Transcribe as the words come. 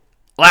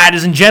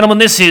Ladies and gentlemen,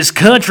 this is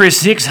Country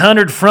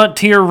 600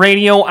 Frontier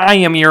Radio. I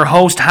am your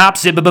host,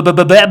 Hopsy boy.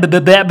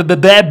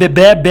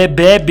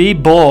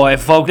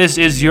 Folks, this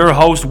is your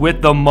host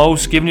with the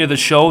most, giving you the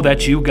show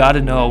that you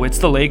gotta know. It's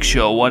the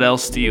Lakeshow. What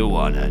else do you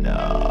wanna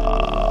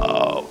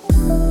know?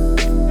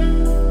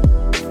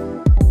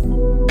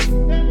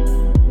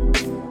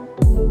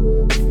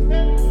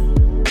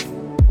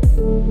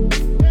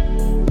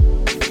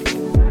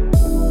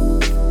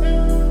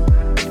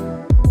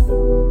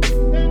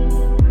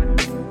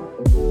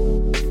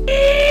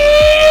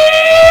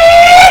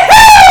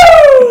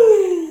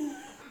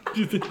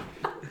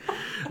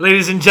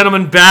 Ladies and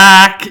gentlemen,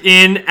 back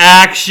in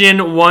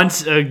action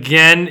once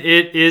again.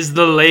 It is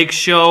the Lake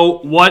Show.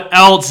 What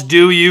else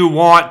do you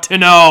want to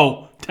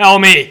know? Tell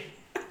me.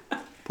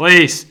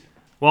 Please.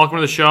 Welcome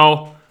to the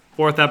show.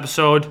 4th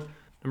episode.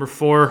 Number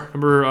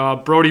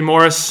 4. Brody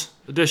Morris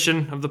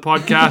edition of the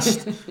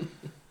podcast.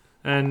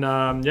 And,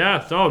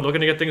 looking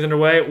to get things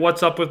underway.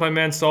 What's up with my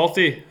man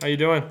Salty? How you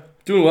doing?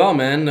 Doing well,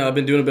 man. I've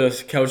been doing a bit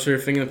of couch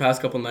surfing in the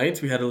past couple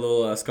nights. We had a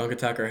little skunk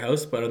attack our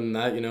house, but other than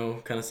that,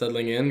 kind of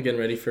settling in, getting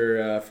ready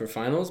for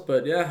finals.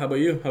 But yeah, how about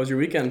you? How was your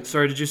weekend?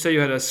 Sorry, did you say you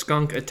had a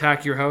skunk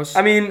attack your house?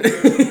 I mean,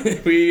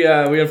 we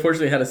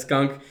unfortunately had a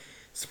skunk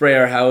spray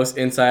our house,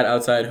 inside,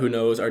 outside, who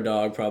knows, our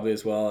dog probably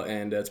as well,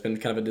 and it's been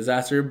kind of a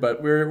disaster.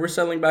 But we're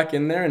settling back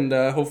in there, and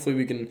hopefully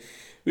we can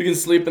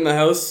sleep in the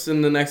house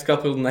in the next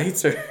couple of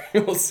nights, or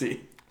we'll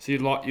see. So you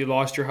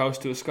lost your house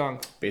to a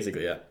skunk?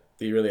 Basically, yeah.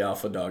 The really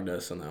alpha dogged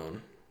us on that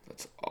one.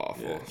 That's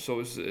awful. Yeah.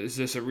 So is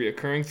this a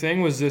reoccurring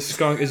thing? Is this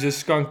skunk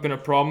been a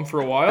problem for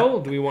a while?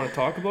 Do we want to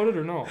talk about it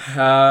or no?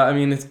 I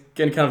mean, it's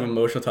getting kind of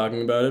emotional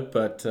talking about it,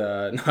 but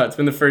no, it's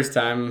been the first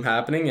time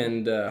happening,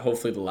 and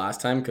hopefully the last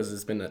time, because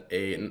it's been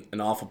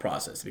an awful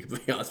process, to be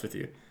completely honest with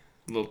you.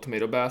 A little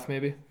tomato bath,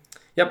 maybe?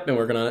 Yep, been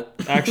working on it.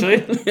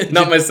 Actually?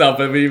 Not myself,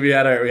 but we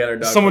had our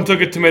dog. Someone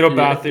took a tomato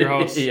bath at your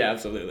house. Yeah,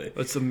 absolutely.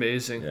 That's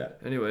amazing. Yeah.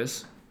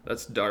 Anyways,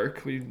 that's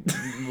dark. We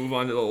move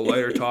on to a little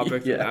lighter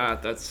topic than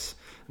that. That's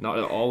not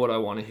at all what I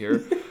want to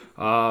hear.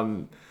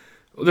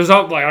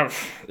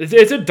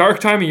 It's a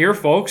dark time of year,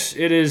 folks.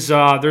 It is.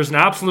 There's an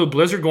absolute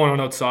blizzard going on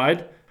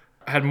outside.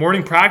 I had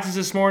morning practice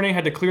this morning.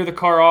 Had to clear the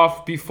car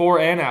off before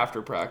and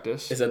after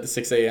practice. Is that the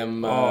 6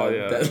 a.m.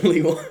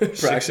 Legal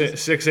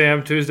practice? 6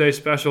 a.m. Tuesday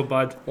special,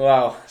 bud.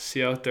 Wow.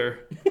 See you out there.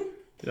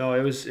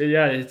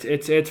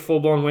 It's full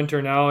blown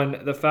winter now,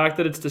 and the fact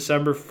that it's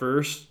December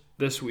 1st.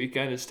 This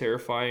weekend is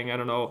terrifying. I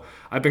don't know.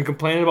 I've been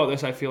complaining about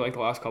this, I feel like,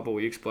 the last couple of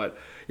weeks. But,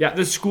 yeah,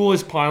 the school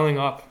is piling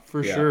up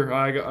for sure.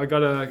 I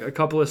got a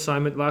couple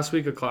assignment last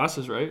week of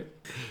classes, right?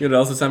 You know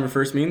what else December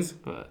 1st means?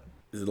 This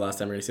is the last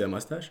time we're going to see that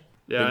mustache.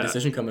 Yeah. Big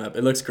decision coming up.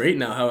 It looks great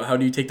now. How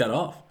do you take that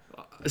off?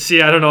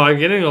 See, I don't know. I'm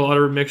getting a lot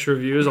of mixed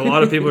reviews. A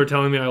lot of people are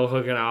telling me I look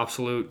like an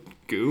absolute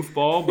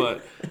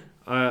goofball.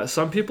 But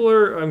some people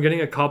I'm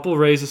getting a couple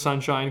rays of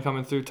sunshine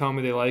coming through telling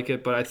me they like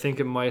it. But I think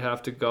it might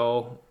have to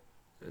go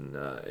and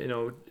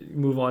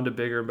move on to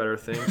bigger and better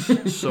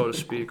things, so to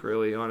speak,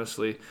 really,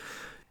 honestly.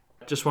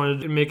 Just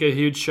wanted to make a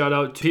huge shout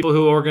out to people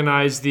who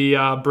organized the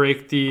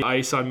Break the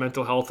Ice on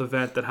Mental Health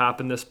event that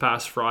happened this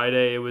past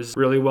Friday. It was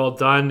really well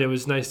done. It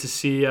was nice to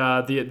see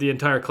the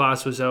entire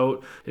class was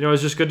out. It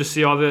was just good to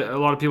see a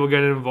lot of people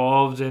getting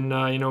involved and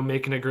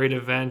making a great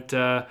event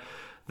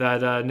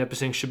that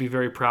Nipissing should be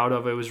very proud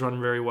of. It was run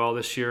very well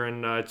this year,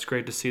 and it's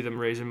great to see them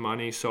raising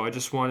money. So I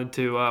just wanted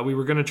to, we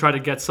were going to try to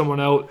get someone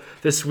out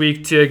this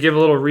week to give a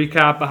little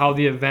recap of how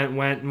the event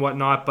went and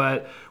whatnot,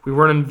 but we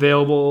weren't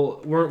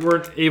able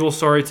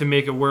to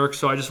make it work.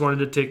 So I just wanted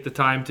to take the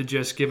time to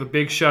just give a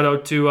big shout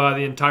out to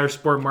the entire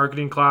sport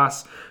marketing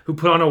class who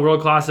put on a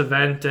world-class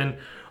event. And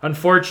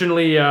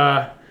unfortunately,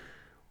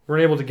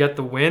 weren't able to get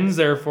the wins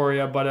there for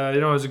you, but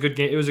it was a good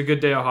game. It was a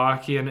good day of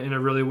hockey and a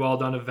really well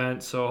done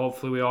event. So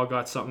hopefully we all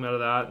got something out of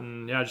that.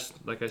 And yeah, just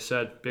like I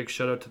said, big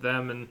shout out to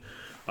them. And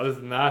other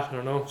than that, I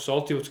don't know,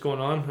 Salty, what's going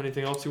on?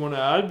 Anything else you want to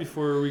add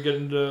before we get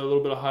into a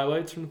little bit of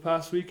highlights from the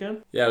past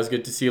weekend? Yeah, it was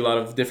good to see a lot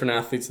of different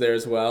athletes there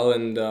as well,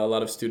 and a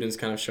lot of students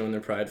kind of showing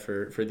their pride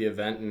for the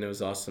event. And it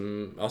was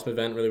awesome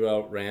event, really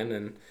well ran,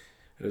 and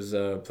it was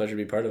a pleasure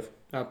to be part of.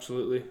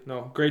 Absolutely.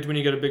 No, great when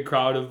you get a big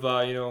crowd of,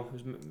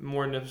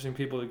 more Nipissing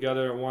people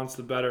together at once,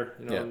 the better,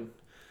 And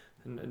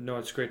no,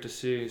 it's great to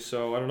see.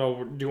 So, I don't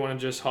know, do you want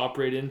to just hop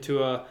right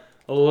into a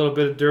little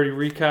bit of dirty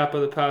recap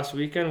of the past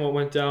weekend, what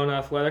went down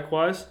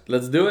athletic-wise?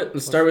 Let's do it.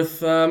 Let's start with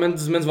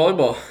men's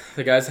volleyball.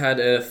 The guys had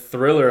a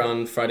thriller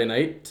on Friday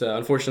night.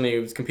 Unfortunately,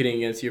 it was competing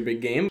against your big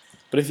game.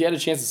 But if you had a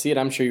chance to see it,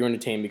 I'm sure you were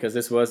entertained because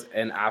this was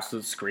an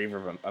absolute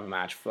screamer of a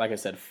match. Like I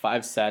said,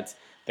 5 sets.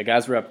 The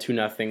guys were up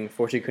 2-0.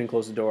 Fortunately, couldn't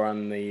close the door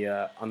on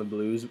the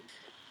Blues,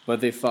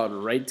 but they fought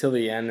right till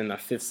the end. In the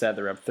 5th set,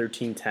 they were up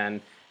 13-10.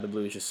 The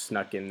Blues just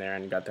snuck in there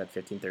and got that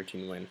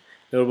 15-13 win.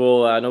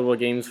 Notable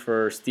games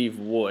for Steve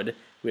Wood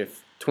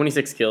with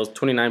 26 kills,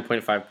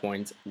 29.5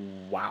 points.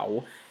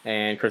 Wow.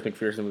 And Chris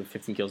McPherson with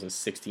 15 kills and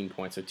 16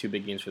 points. So 2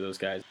 big games for those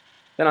guys.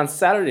 Then on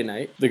Saturday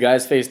night, the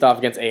guys faced off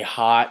against a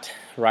hot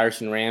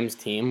Ryerson Rams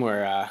team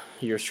where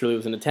yours truly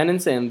was in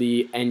attendance, and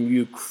the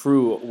NU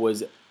crew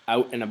was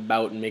out and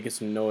about and making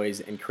some noise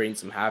and creating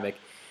some havoc.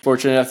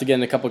 Fortunate enough to get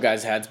in a couple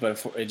guys' heads,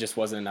 but it just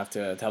wasn't enough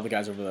to help the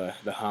guys over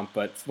the hump.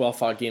 But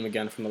well-fought game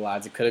again from the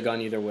lads. It could have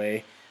gone either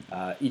way.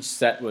 Each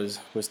set was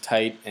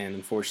tight, and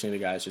unfortunately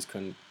the guys just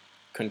couldn't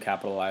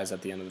capitalize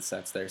at the end of the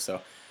sets there.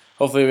 So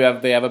hopefully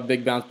they have a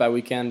big bounce-back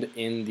weekend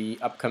in the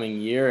upcoming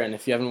year. And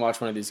if you haven't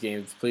watched one of these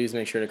games, please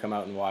make sure to come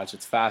out and watch.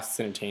 It's fast, it's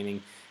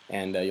entertaining,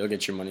 and you'll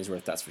get your money's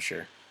worth, that's for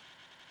sure.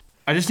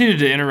 I just needed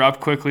to interrupt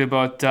quickly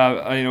about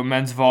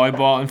men's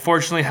volleyball.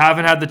 Unfortunately,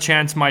 haven't had the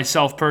chance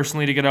myself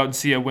personally to get out and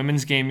see a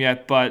women's game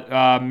yet,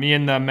 but me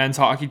and the men's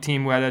hockey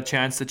team, we had a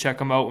chance to check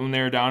them out when they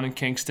were down in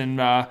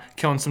Kingston,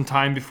 killing some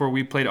time before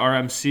we played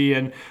RMC,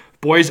 and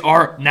boys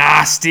are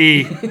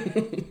nasty.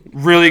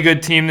 Really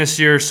good team this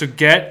year, so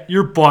get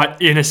your butt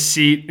in a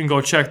seat and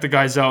go check the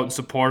guys out and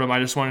support them.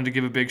 I just wanted to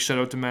give a big shout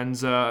out to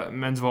men's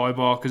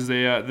volleyball because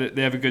they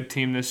have a good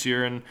team this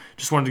year, and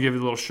just wanted to give you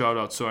a little shout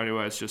out. So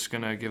anyways, just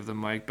gonna give the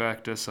mic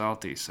back to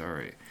Salty.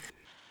 Sorry.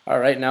 All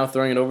right, now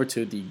throwing it over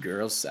to the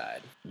girls'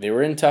 side. They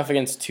were in tough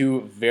against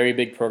two very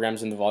big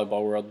programs in the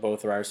volleyball world.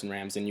 Both Ryerson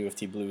Rams and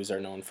UFT Blues are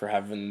known for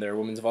having their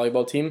women's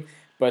volleyball team.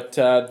 But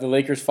the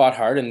Lakers fought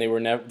hard, and they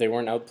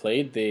weren't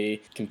outplayed. They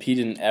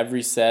competed in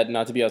every set,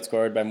 not to be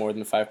outscored by more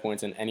than 5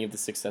 points in any of the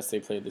 6 sets they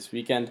played this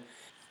weekend.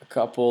 A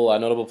couple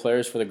notable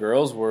players for the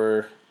girls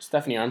were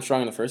Stephanie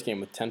Armstrong in the first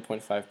game with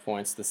 10.5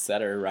 points. The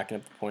setter racking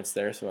up the points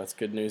there, so that's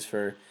good news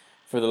for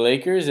the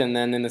Lakers. And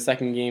then in the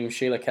second game,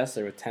 Shayla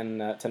Kessler with 10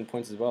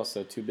 points as well.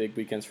 So 2 big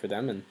weekends for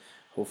them, and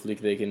hopefully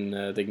they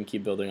can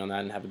keep building on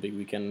that and have a big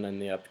weekend in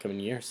the upcoming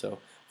year. So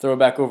throw it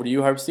back over to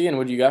you, Hopsy, and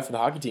what do you got for the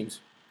hockey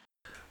teams?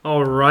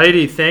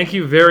 Alrighty, thank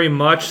you very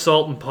much,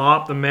 Salt and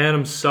Pop, the man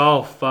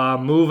himself.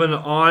 Moving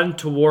on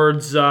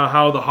towards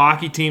how the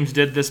hockey teams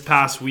did this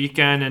past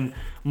weekend, and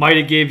might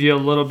have gave you a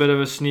little bit of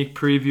a sneak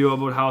preview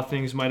about how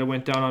things might have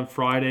went down on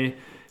Friday,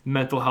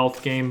 mental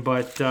health game.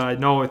 But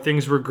no,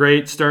 things were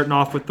great. Starting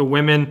off with the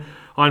women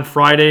on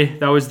Friday,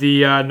 that was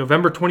the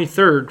November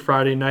 23rd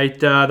Friday night.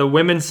 The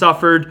women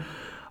suffered.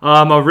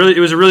 It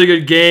was a really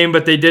good game,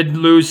 but they did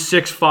lose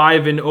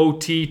 6-5 in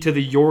OT to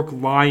the York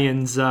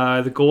Lions.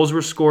 The goals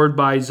were scored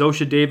by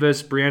Zosha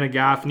Davis, Brianna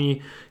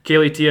Gaffney,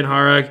 Kaylee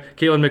Tianhara,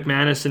 Caitlin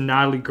McManus, and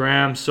Natalie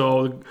Graham.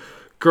 So the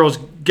girls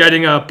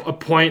getting a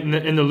point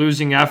in the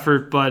losing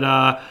effort, but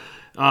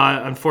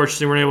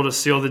unfortunately weren't able to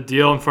seal the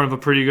deal in front of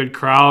a pretty good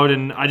crowd.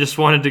 And I just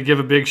wanted to give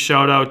a big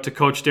shout out to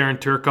Coach Darren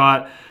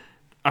Turcotte.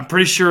 I'm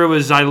pretty sure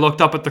I looked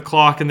up at the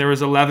clock and there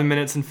was 11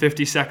 minutes and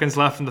 50 seconds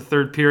left in the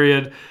third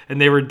period, and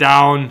they were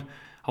down,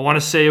 I want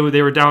to say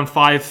they were down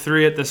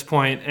 5-3 at this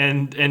point,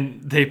 and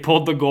they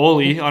pulled the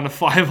goalie on a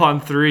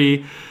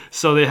 5-on-3,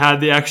 so they had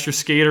the extra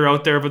skater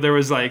out there, but there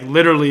was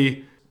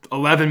literally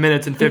 11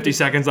 minutes and 50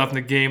 seconds left in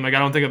the game. I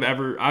don't think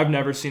I've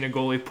never seen a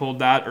goalie pulled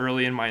that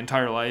early in my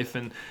entire life.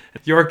 And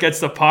York gets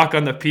the puck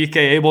on the PK,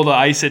 able to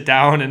ice it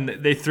down, and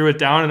they threw it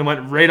down and it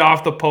went right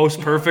off the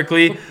post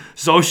perfectly.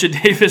 Zosha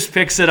Davis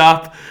picks it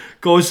up,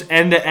 goes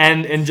end to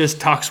end, and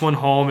just tucks one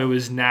home. It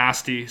was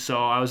nasty.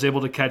 So I was able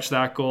to catch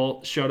that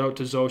goal. Shout out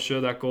to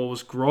Zosha. That goal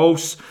was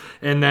gross.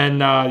 And then,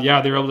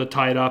 they were able to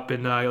tie it up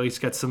and at least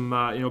get some,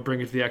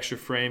 bring it to the extra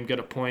frame, get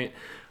a point.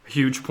 A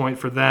huge point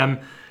for them.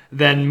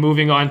 Then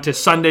moving on to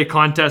Sunday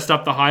contest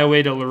up the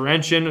highway to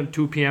Laurentian,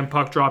 2 p.m.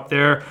 puck drop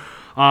there.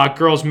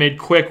 Girls made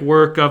quick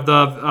work of the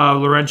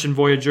Laurentian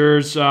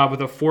Voyageurs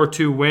with a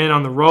 4-2 win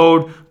on the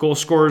road. Goal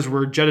scorers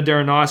were Jetta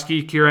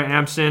Daranoski, Kira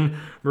Amson,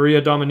 Maria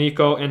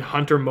Domenico, and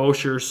Hunter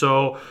Mosher.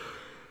 So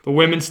the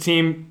women's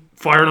team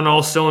fired on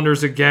all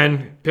cylinders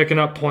again, picking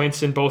up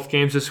points in both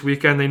games this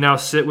weekend. They now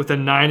sit with a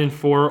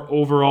 9-4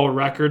 overall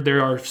record. They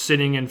are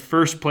sitting in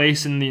first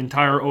place in the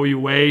entire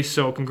OUA,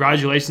 so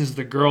congratulations to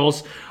the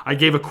girls. I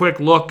gave a quick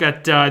look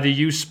at the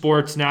U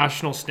Sports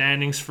national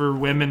standings for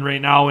women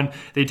right now, and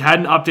they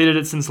hadn't updated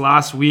it since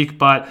last week,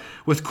 but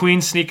with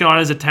Queens sneaking on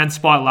as a 10th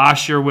spot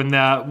last year when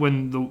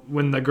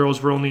the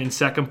girls were only in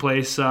second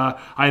place, I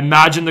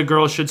imagine the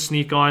girls should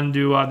sneak on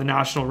to the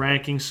national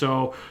rankings,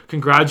 so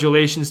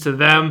congratulations to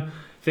them.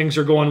 Things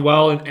are going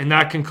well, and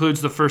that concludes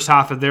the first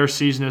half of their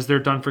season as they're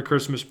done for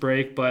Christmas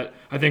break. But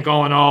I think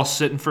all in all,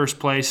 sit in first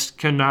place.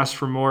 Couldn't ask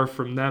for more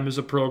from them as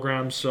a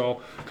program. So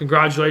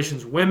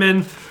congratulations,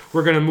 women.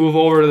 We're going to move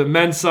over to the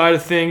men's side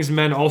of things.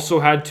 Men also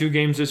had 2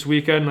 games this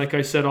weekend. Like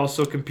I said,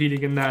 also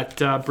competing in that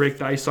Break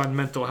the Ice on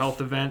mental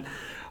health event.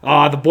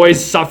 The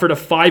boys suffered a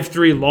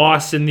 5-3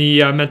 loss in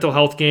the mental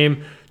health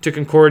game to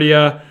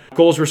Concordia.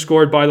 Goals were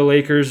scored by the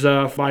Lakers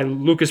by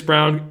Lucas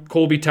Brown,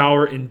 Colby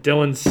Tower, and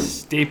Dylan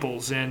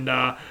Staples. And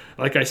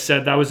like I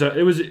said,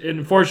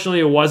 unfortunately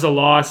it was a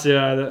loss.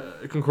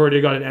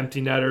 Concordia got an empty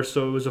netter,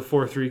 so it was a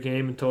 4-3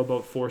 game until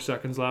about 4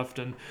 seconds left.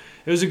 And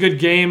it was a good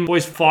game.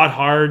 Boys fought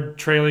hard,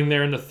 trailing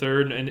there in the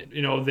third, and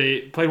they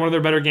played one of their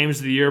better games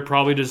of the year.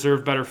 Probably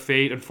deserved better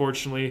fate,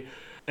 unfortunately.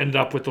 ended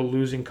up with the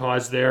losing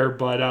cause there.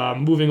 But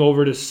moving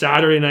over to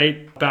Saturday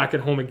night, back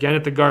at home again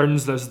at the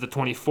Gardens. This is the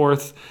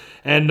 24th.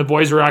 And the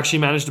boys were actually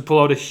managed to pull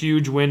out a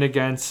huge win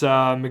against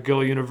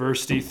McGill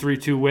University,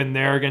 3-2 win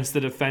there against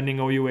the defending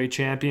OUA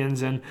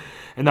champions. And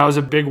that was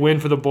a big win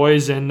for the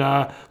boys. And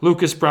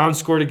Lucas Brown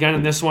scored again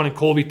in this one, and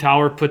Colby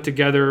Tower put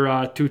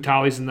together 2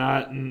 tallies in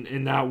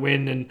that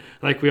win. And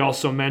like we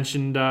also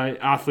mentioned,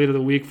 Athlete of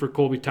the Week for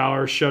Colby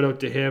Tower, shout out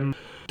to him.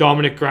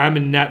 Dominic Graham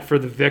in net for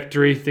the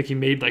victory. I think he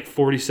made like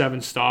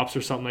 47 stops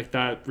or something like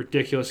that.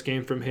 Ridiculous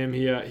game from him.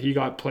 He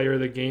got player of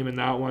the game in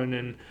that one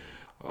and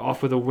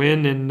off with a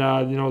win. And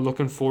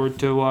looking forward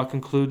to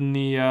concluding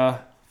the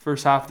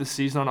first half of the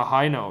season on a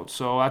high note.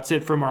 So that's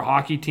it from our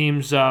hockey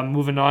teams.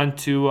 Moving on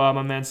to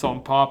my man Salt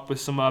and Pop with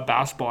some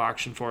basketball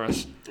action for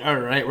us. All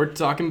right, we're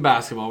talking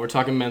basketball. We're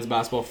talking men's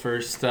basketball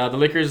first. The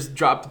Lakers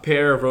dropped a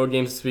pair of road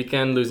games this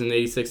weekend, losing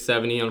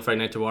 86-70 on Friday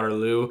night to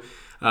Waterloo.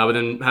 But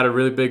then had a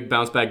really big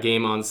bounce-back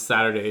game on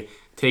Saturday,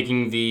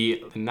 taking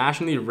the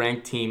nationally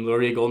ranked team,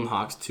 Laurier Golden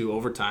Hawks, to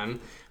overtime.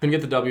 Couldn't get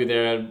the W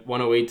there at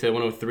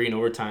 108-103 in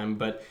overtime,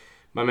 but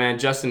my man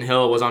Justin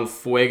Hill was on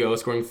fuego,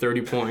 scoring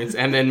 30 points,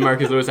 and then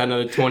Marcus Lewis had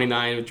another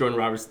 29, with Jordan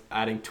Roberts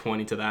adding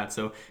 20 to that.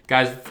 So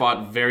guys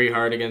fought very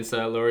hard against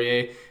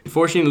Laurier.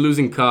 Unfortunately,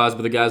 losing cause,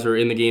 but the guys were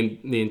in the game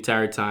the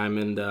entire time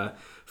and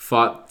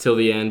fought till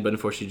the end, but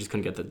unfortunately just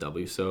couldn't get the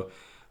W. So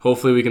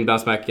hopefully we can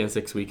bounce back against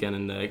next weekend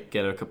and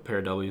get a pair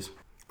of Ws.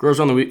 Girls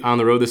on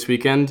the road this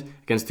weekend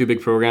against 2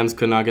 big programs,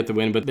 could not get the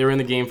win, but they were in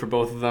the game for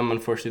both of them,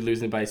 unfortunately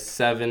losing by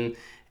 7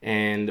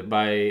 and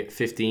by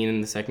 15 in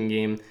the second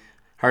game.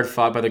 Hard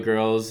fought by the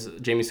girls.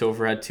 Jamie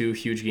Sofer had 2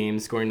 huge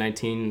games, scoring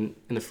 19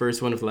 in the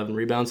first one with 11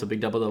 rebounds, so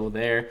big double-double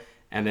there,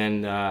 and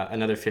then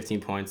another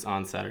 15 points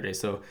on Saturday.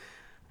 So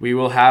we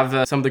will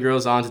have some of the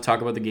girls on to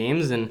talk about the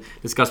games and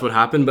discuss what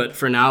happened, but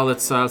for now,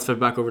 let's flip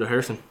back over to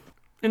Harrison.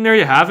 And there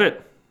you have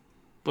it.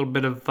 A little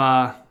bit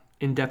of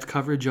in-depth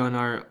coverage on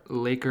our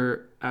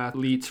Laker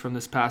athletes from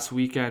this past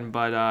weekend.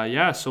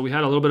 But so we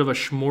had a little bit of a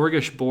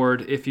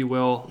smorgasbord, if you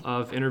will,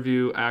 of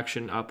interview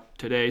action up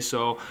today.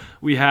 So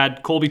we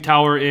had Colby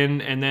Tower in,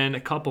 and then a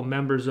couple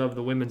members of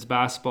the women's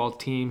basketball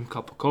team, a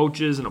couple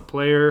coaches and a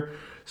player.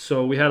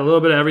 So we had a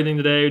little bit of everything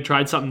today. We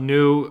tried something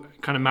new,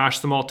 kind of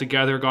mashed them all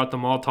together, got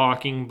them all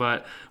talking.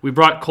 But we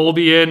brought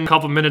Colby in a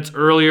couple minutes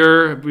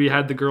earlier. We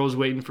had the girls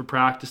waiting for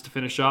practice to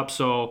finish up.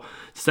 So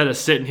instead of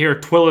sitting here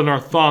twiddling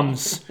our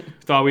thumbs,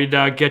 thought we'd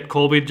get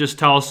Colby to just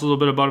tell us a little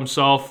bit about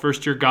himself.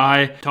 First-year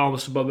guy, tell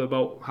us a little bit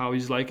about how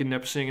he's liking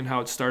Nipissing and how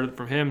it started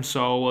from him.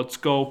 So let's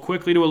go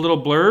quickly to a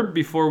little blurb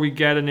before we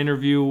get an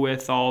interview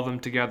with all of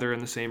them together in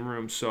the same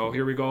room. So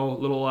here we go, a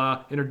little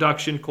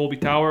introduction. Colby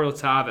Tower,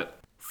 let's have it.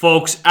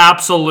 Folks,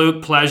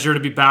 absolute pleasure to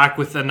be back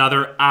with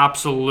another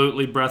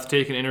absolutely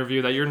breathtaking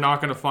interview that you're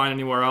not going to find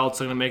anywhere else.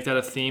 I'm going to make that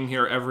a theme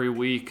here every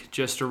week,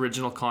 just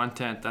original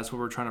content. That's what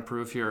we're trying to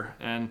prove here.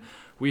 And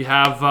we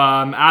have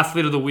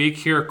Athlete of the Week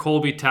here,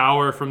 Colby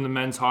Tower from the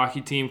men's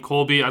hockey team.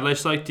 Colby, I'd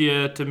just like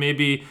to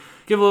maybe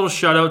give a little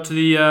shout out to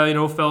the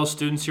fellow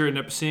students here at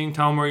Nipissing.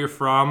 Tell them where you're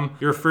from.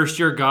 You're a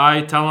first-year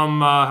guy. Tell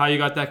them how you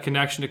got that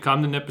connection to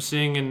come to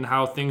Nipissing and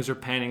how things are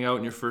panning out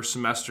in your first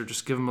semester.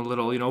 Just give them a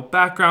little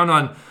background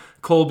on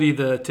Colby,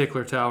 the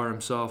Tickler Tower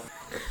himself.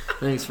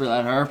 Thanks for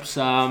that, Harps.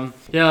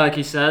 Like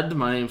you said,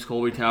 my name's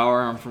Colby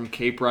Tower. I'm from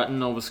Cape Breton,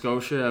 Nova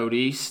Scotia, out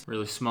east.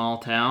 Really small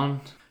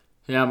town.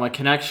 Yeah, my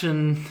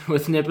connection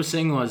with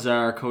Nipissing was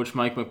our coach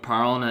Mike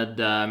McParlin had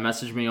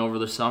messaged me over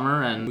the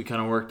summer, and we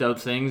kind of worked out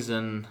things,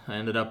 and I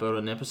ended up out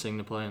at Nipissing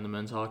to play on the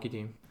men's hockey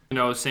team.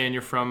 Saying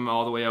you're from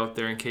all the way out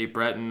there in Cape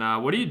Breton.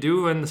 What do you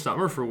do in the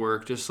summer for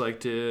work? Just like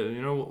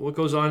to, what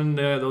goes on in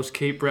those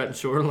Cape Breton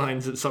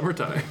shorelines at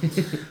summertime?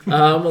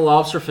 I'm a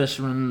lobster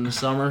fisherman in the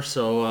summer,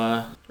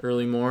 so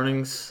early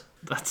mornings.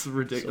 That's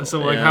ridiculous. So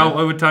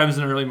what time's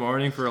an early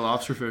morning for a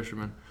lobster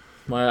fisherman?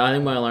 I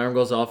think my alarm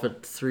goes off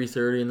at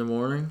 3:30 in the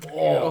morning.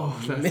 Oh,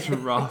 that's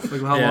rough.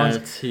 Like how long?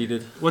 It's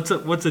heated. What's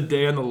a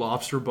day on the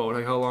lobster boat?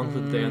 Like how long's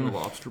a day on the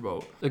lobster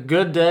boat? A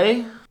good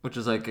day, which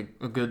is like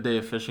a good day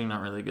of fishing,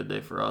 not really a good day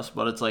for us,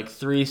 but it's like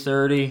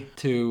 3:30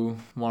 to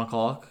 1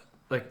 o'clock.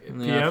 Like in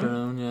the PM?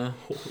 afternoon, yeah.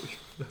 Holy,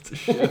 that's a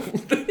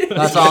shift.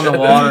 That's on the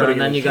water,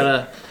 and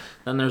then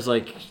then there's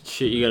like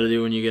shit you gotta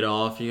do when you get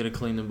off. You gotta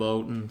clean the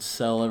boat and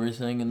sell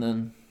everything, and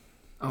then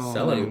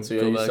selling. So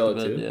you sell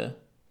it too? Yeah.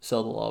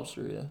 Sell the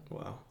lobster, yeah.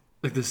 Wow.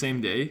 Like the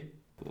same day?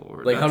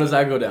 Lord, how does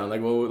that go down?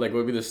 What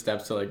would be the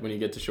steps to when you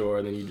get to shore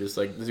and then you just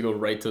does it go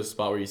right to the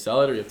spot where you sell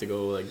it, or you have to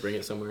go bring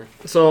it somewhere?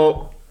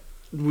 So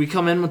we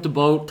come in with the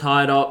boat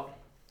tied up,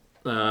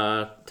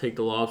 take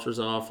the lobsters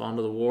off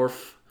onto the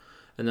wharf,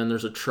 and then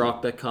there's a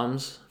truck that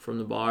comes from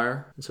the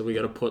buyer. And so we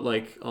got to put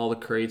all the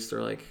crates,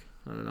 they're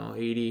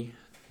 80,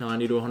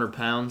 90 to 100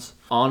 pounds,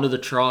 onto the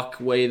truck,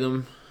 weigh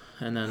them,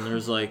 and then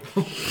there's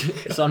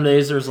some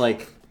days there's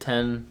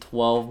 10,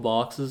 12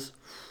 boxes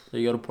that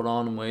you got to put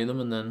on and weigh them,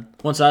 and then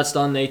once that's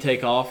done, they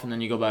take off, and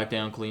then you go back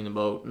down, clean the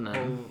boat, and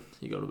then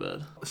you go to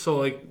bed.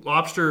 So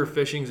lobster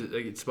fishing,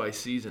 it's by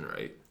season,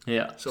 right?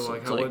 Yeah. So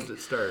when does it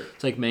start?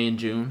 It's May and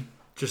June.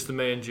 Just the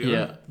May and June?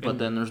 Yeah, but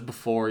then there's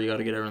before, you got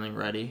to get everything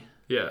ready.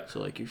 Yeah. So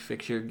like you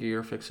fix your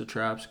gear, fix the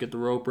traps, get the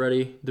rope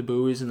ready, the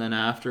buoys, and then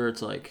after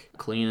it's like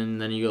clean, and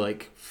then you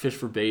like fish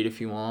for bait if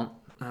you want.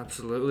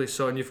 Absolutely.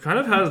 So, and you've kind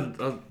of had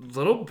a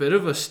little bit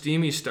of a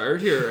steamy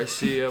start here. I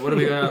see. What do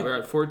we got? We're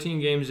at 14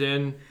 games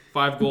in,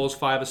 5 goals,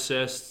 5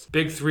 assists.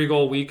 Big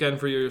 3-goal weekend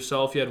for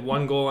yourself. You had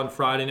 1 goal on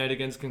Friday night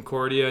against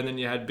Concordia, and then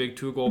you had big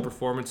 2-goal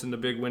performance in the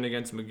big win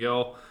against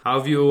McGill. How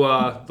have you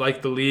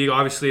liked the league?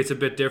 Obviously, it's a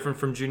bit different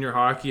from junior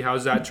hockey.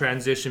 How's that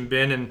transition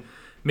been? And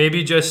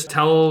maybe just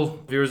tell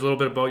viewers a little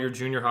bit about your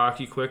junior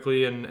hockey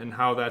quickly and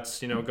how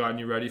that's gotten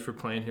you ready for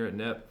playing here at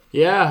Nip.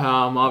 Yeah,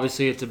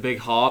 obviously it's a big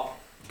hop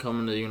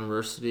coming to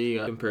university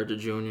compared to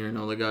junior.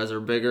 The guys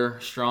are bigger,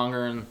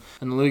 stronger, and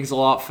the league's a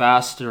lot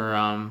faster.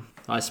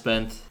 I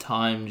spent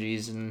time,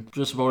 in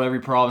just about every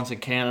province in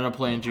Canada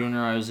playing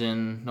junior. I was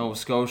in Nova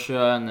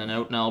Scotia and then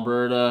out in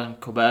Alberta and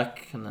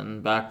Quebec and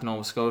then back to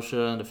Nova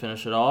Scotia to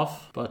finish it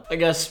off. But I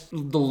guess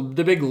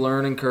the big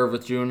learning curve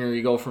with junior,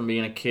 you go from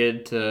being a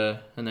kid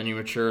and then you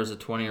mature as a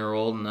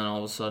 20-year-old, and then all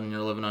of a sudden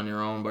you're living on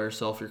your own by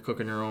yourself. You're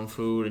cooking your own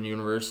food in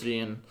university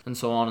and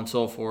so on and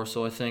so forth.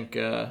 So I think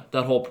that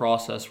whole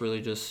process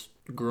really just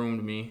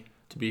groomed me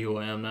to be who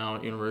I am now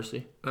at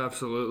university.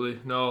 Absolutely.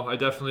 No, I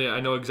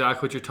know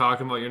exactly what you're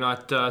talking about. You're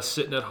not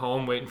sitting at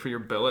home waiting for your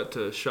billet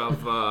to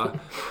shove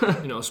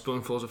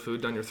spoonfuls of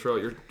food down your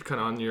throat. You're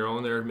kind of on your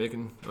own there,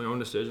 making your own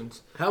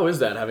decisions. How is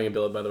that, having a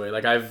billet, by the way?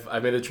 Like,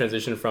 I've made the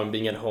transition from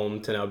being at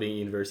home to now being at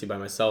university by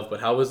myself, but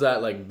how was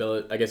that, like,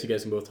 billet? I guess you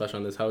guys can both touch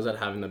on this. How was that,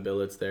 having the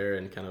billets there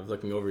and kind of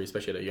looking over you,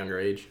 especially at a younger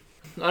age?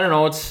 I don't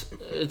know.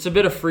 It's a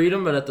bit of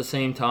freedom, but at the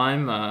same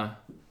time,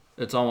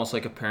 it's almost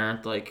like a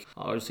parent. Like,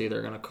 obviously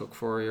they're going to cook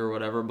for you or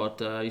whatever,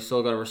 but you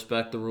still got to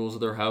respect the rules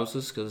of their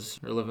houses because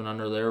you're living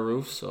under their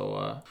roof. So,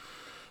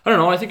 I don't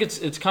know. I think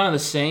it's kind of the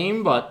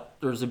same, but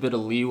there's a bit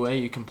of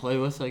leeway you can play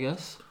with, I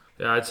guess.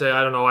 Yeah, I'd say,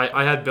 I don't know,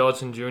 I had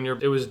billets in junior.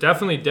 It was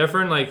definitely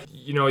different. Like,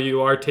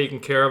 you are taken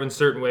care of in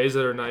certain ways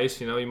that are nice.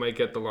 You might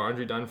get the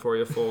laundry done for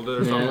you,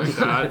 folded or something like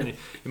that. And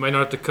you might not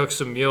have to cook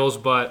some meals,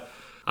 but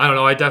I don't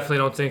know. I definitely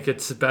don't think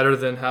it's better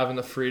than having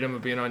the freedom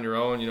of being on your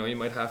own. You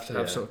might have to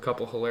have a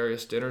couple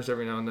hilarious dinners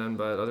every now and then,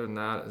 but other than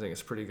that, I think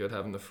it's pretty good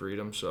having the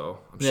freedom. So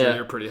I'm sure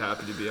you're pretty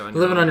happy to be on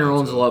your own. Living on your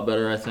own is a lot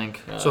better, I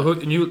think. So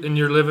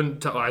you're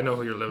living? I know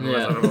who you're living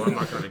with. I'm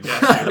not going to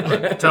guess here,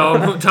 but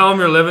tell them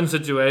your living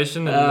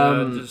situation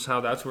and just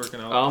how that's working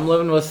out. I'm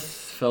living with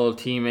fellow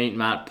teammate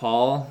Matt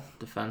Paul,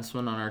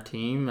 defenseman on our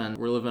team, and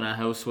we're living in a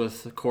house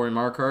with Corey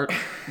Marquardt,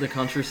 the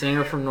country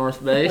singer from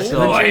North Bay.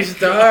 So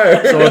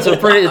it's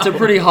a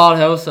pretty hot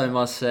house, I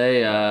must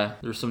say.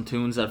 There's some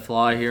tunes that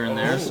fly here and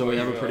there, so we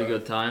have a pretty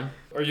good time.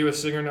 Are you a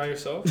singer now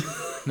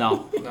yourself?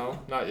 No. No,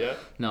 not yet.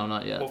 No,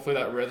 not yet. Hopefully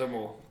that rhythm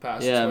will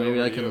pass. Yeah,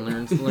 maybe I can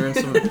learn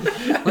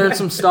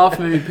some stuff.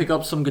 Maybe pick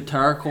up some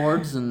guitar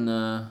chords, and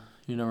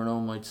you never know,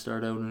 might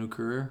start out a new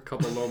career. A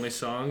couple lonely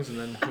songs, and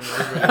then who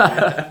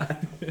knows.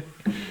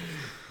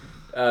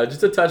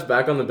 Just to touch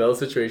back on the billet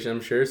situation,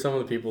 I'm sure some of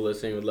the people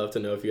listening would love to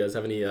know if you guys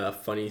have any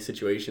funny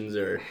situations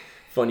or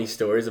funny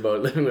stories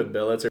about living with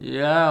billets.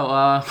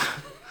 Yeah,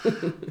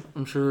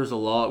 I'm sure there's a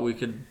lot we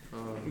could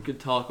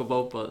talk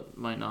about, but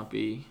might not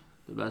be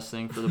the best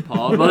thing for the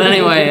pod. But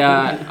anyway,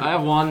 I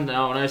have one. When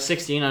I was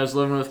 16, I was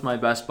living with my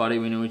best buddy.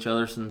 We knew each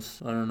other since,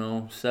 7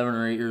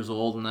 or 8 years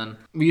old. And then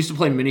we used to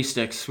play mini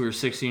sticks. We were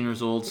 16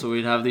 years old, so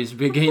we'd have these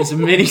big games of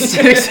mini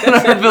sticks in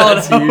our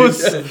billet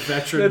house.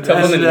 Veteran.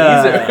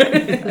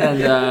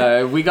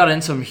 And we got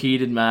in some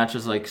heated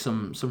matches, like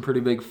some pretty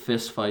big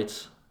fist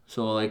fights.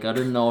 So I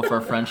didn't know if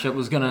our friendship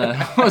was gonna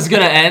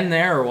end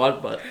there or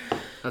what, but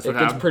that's what it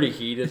gets pretty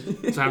heated.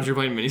 Sometimes you're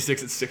playing mini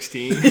sticks at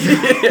 16.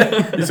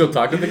 You still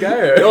talk to the guy?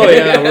 Or? Oh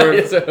yeah,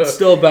 we're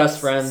still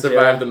best friends.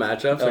 Survived the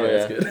matchup, so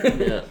that's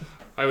good. Yeah.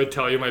 I would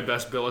tell you my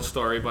best billet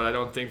story, but I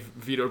don't think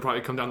Vito would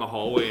probably come down the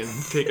hallway and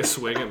take a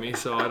swing at me,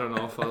 so I don't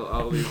know if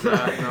I'll leave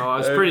that. No, I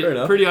was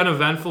pretty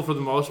uneventful for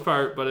the most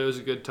part, but it was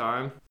a good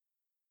time.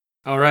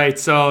 All right,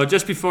 so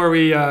just before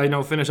we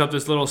finish up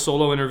this little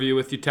solo interview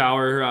with you,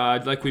 Tower,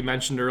 like we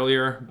mentioned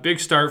earlier, big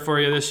start for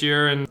you this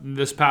year, and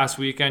this past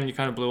weekend you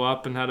kind of blew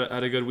up and had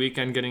a good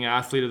weekend getting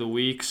Athlete of the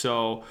Week.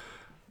 So,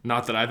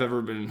 not that I've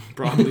ever been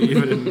probably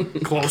even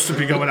close to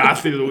becoming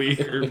Athlete of the Week,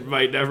 or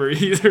might never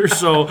either.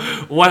 So,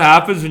 what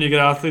happens when you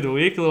get Athlete of the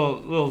Week? A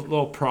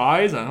little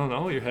prize? I don't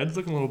know. Your head's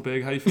looking a little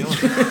big. How you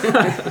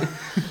feeling?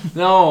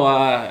 No,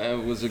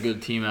 it was a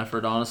good team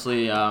effort.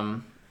 Honestly,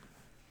 it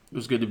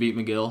was good to beat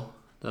McGill.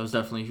 That was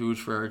definitely huge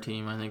for our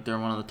team. I think they're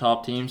one of the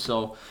top teams,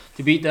 so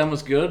to beat them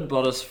was good.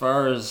 But as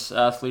far as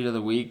Athlete of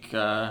the Week,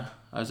 I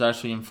was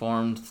actually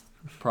informed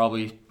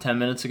probably 10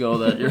 minutes ago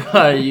that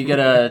you get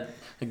a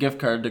gift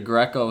card to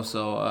Greco,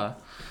 so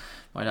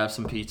might have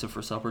some pizza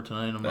for supper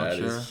tonight. I'm not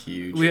sure. That is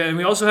huge.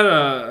 We also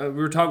had we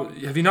were talking.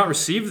 Have you not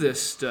received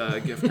this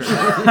gift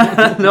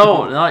card?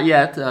 No, not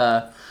yet.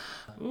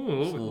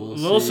 Ooh,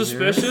 a little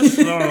suspicious.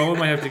 I don't know. We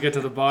might have to get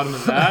to the bottom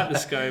of that.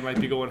 This guy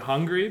might be going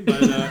hungry. But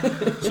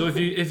so if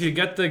you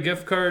get the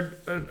gift card,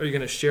 are you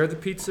gonna share the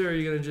pizza, or are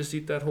you gonna just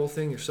eat that whole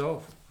thing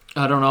yourself?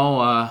 I don't know.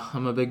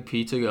 I'm a big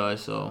pizza guy,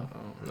 so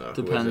No,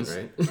 depends.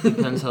 right?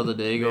 Depends how the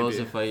day goes.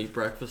 Maybe. If I eat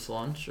breakfast,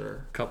 lunch,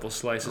 or Couple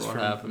slices What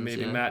from happens,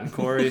 maybe yeah. Matt and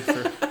Corey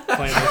for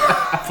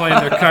playing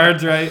their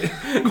cards right.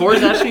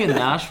 Corey's actually in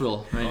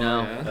Nashville right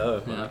now. Yeah.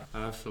 Oh, Yeah.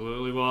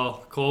 Absolutely.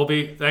 Well,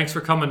 Colby, thanks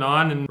for coming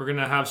on, and we're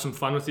gonna have some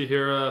fun with you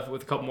here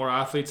with a couple more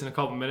athletes in a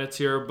couple minutes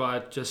here.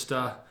 But just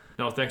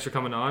thanks for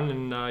coming on,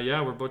 and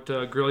we're about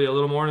to grill you a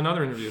little more in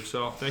another interview.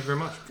 So thank you very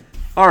much.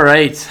 All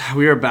right,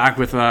 we are back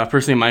with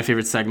personally my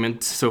favorite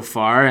segment so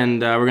far,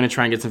 and we're going to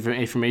try and get some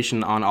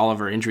information on all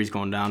of our injuries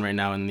going down right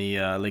now in the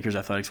Lakers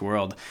athletics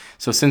world.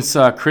 So since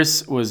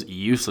Chris was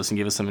useless and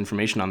gave us some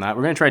information on that,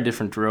 we're going to try a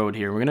different road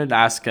here. We're going to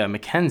ask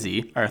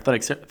Mackenzie, our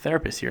athletic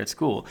therapist here at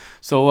school.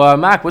 So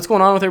Mac, what's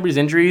going on with everybody's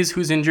injuries?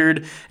 Who's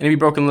injured? Any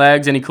broken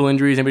legs? Any cool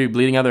injuries? Anybody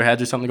bleeding out of their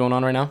heads or something going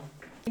on right now?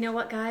 You know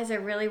what, guys? I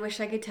really wish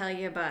I could tell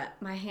you, but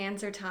my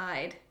hands are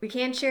tied. We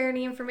can't share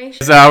any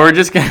information. So we're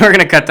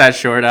gonna cut that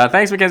short.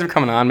 Thanks, Mackenzie, for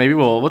coming on. Maybe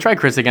we'll try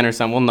Chris again or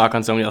something. We'll knock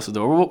on somebody else's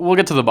door. We'll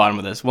get to the bottom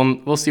of this.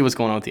 We'll see what's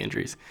going on with the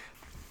injuries.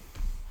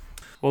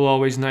 Well,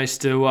 always nice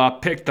to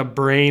pick the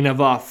brain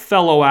of a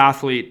fellow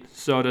athlete,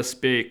 so to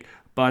speak.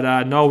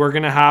 But no, we're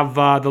going to have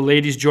the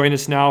ladies join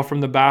us now from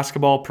the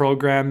basketball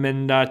program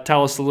and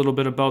tell us a little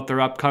bit about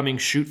their upcoming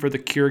Shoot for the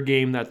Cure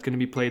game that's going to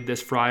be played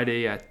this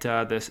Friday at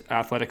this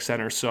athletic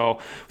center. So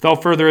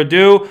without further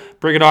ado,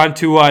 bring it on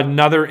to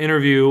another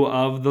interview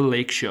of the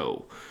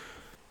Lakeshow.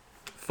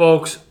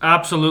 Folks,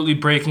 absolutely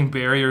breaking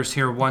barriers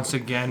here once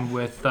again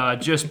with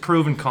just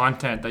proven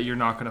content that you're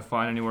not going to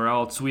find anywhere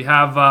else. We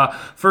have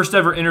first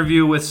ever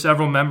interview with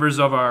several members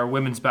of our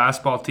women's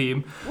basketball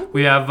team.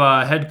 We have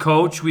head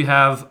coach, we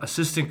have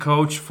assistant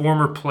coach,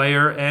 former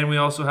player, and we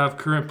also have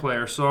current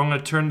player. So I'm going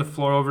to turn the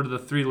floor over to the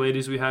three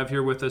ladies we have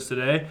here with us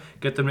today,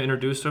 get them to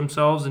introduce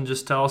themselves and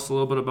just tell us a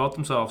little bit about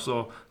themselves.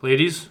 So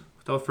ladies,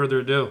 without further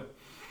ado.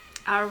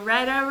 All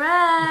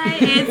right.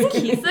 It's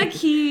Kisa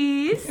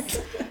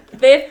Keys.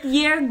 5th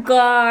year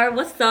guard.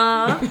 What's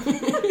up?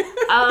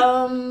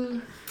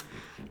 I'm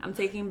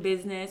taking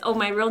business. Oh,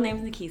 my real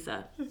name's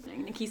Nakissa.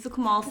 Nakissa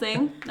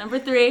Koomalsingh, number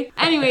 3.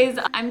 Anyways,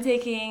 I'm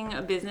taking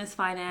business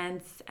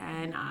finance,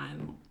 and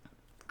I'm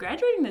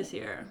graduating this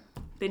year.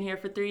 Been here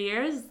for 3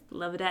 years.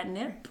 Love it at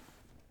Nip.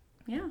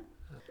 Yeah.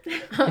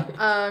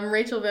 I'm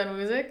Rachel Van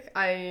Woezik.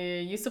 I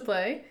used to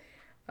play.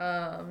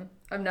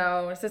 I'm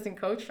now an assistant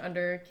coach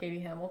under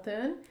Katie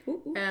Hamilton,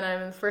 and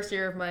I'm in the first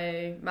year of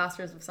my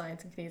Master's of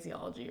Science in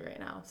Kinesiology right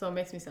now. So it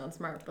makes me sound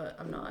smart, but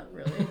I'm not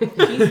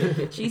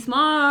really. She's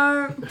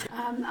smart.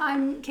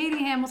 I'm Katie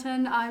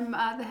Hamilton. I'm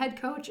the head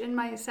coach in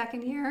my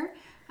 2nd year,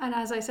 and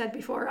as I said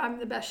before, I'm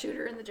the best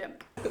shooter in the gym.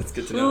 That's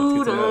good to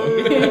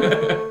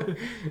know.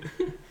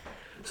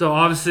 So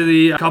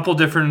obviously a couple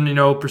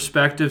different,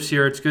 perspectives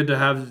here. It's good to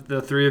have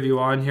the three of you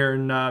on here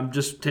and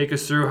just take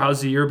us through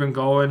how's the year been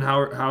going,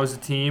 how's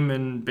the team,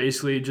 and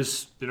basically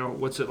just,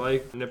 what's it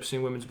like,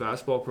 Nipissing women's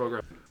basketball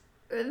program.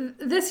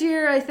 This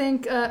year, I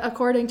think,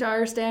 according to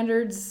our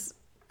standards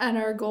and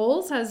our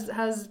goals,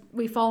 has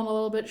we've fallen a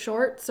little bit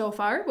short so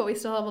far, but we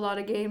still have a lot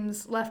of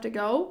games left to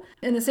go.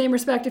 In the same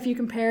respect, if you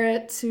compare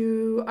it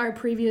to our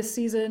previous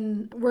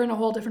season, we're in a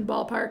whole different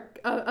ballpark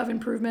of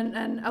improvement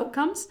and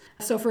outcomes.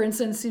 So for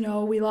instance,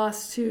 we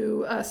lost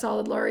to a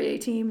solid Laurier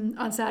team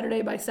on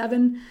Saturday by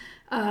 7.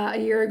 A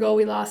year ago,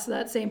 we lost to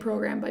that same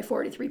program by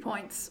 43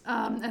 points.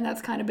 And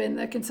that's kind of been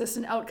the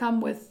consistent outcome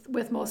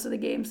with most of the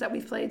games that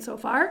we've played so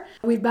far.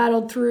 We've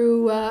battled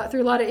through a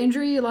lot of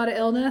injury, a lot of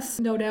illness.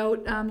 No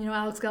doubt,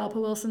 Alex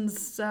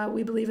Gallipa-Wilson's,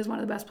 we believe, is one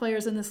of the best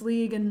players in this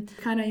league, and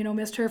kind of,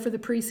 missed her for the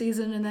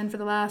preseason and then for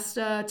the last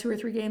 2 or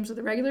 3 games of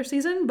the regular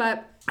season.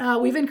 But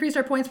we've increased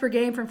our points per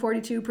game from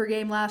 42 per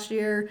game last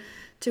year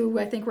to,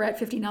 I think we're at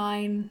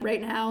 59 right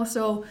now.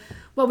 So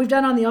what we've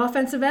done on the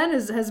offensive end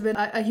has been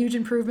a huge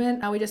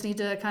improvement. We just need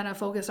to kind of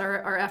focus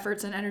our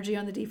efforts and energy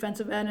on the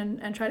defensive end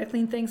and try to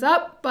clean things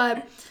up.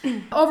 But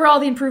overall,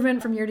 the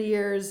improvement from year to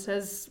year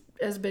has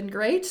been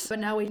great. But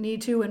now we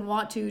need to and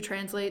want to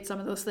translate some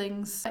of those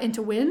things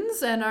into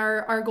wins. And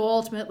our goal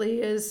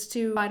ultimately is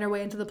to find our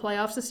way into the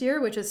playoffs this year,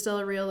 which is still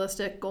a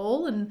realistic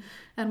goal. And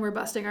we're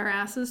busting our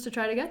asses to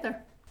try to get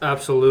there.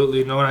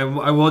 Absolutely. No, and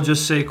I will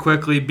just say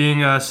quickly,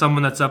 being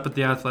someone that's up at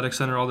the athletic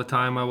center all the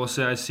time, I will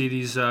say I see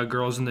these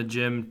girls in the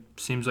gym,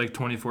 seems like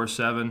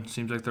 24/7.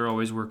 Seems like they're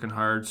always working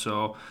hard.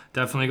 So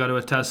definitely got to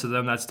attest to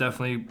them. That's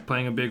definitely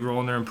playing a big role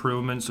in their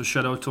improvement. So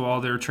shout out to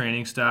all their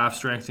training staff,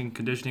 strength and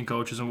conditioning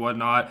coaches and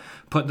whatnot,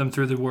 putting them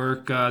through the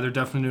work. They're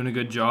definitely doing a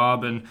good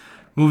job and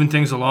moving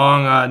things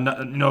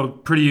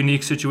along. Pretty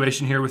unique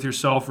situation here with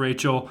yourself,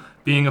 Rachel,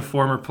 being a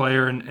former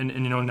player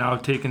and now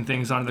taking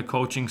things onto the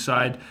coaching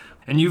side.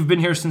 And you've been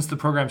here since the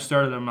program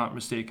started, I'm not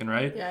mistaken,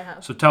 right? Yeah, I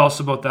have. So tell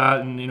us about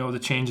that and, the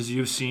changes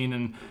you've seen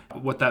and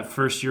what that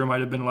first year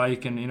might have been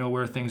like and,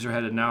 where things are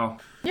headed now.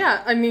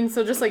 Yeah,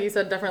 so just like you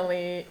said,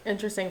 definitely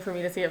interesting for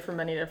me to see it from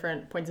many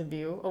different points of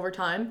view over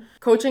time.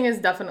 Coaching is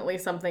definitely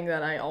something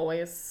that I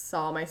always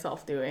saw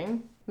myself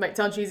doing. Might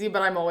sound cheesy,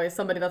 but I'm always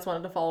somebody that's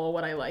wanted to follow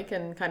what I like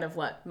and kind of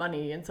let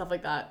money and stuff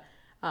like that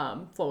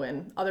flow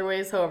in other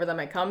ways, however that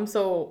might come.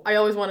 So I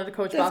always wanted to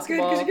coach basketball. That's good,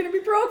 because you're going to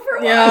be broke for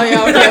a while.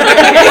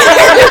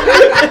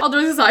 Yeah. All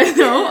jokes aside,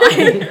 though,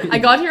 I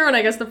got here when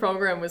I guess the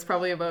program was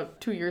probably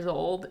about 2 years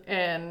old,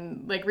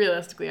 and like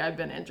realistically, I've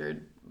been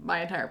injured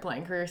my entire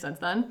playing career since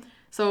then.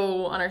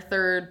 So on our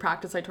third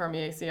practice, I tore my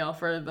ACL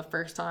for the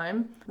first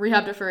time,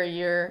 rehabbed it for a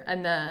year,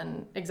 and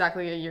then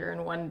exactly a year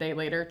and 1 day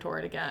later, tore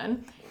it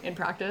again in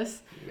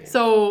practice.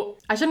 So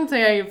I shouldn't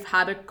say I've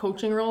had a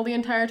coaching role the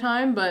entire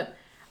time, but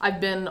I've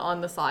been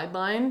on the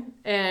sideline,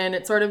 and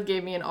it sort of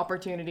gave me an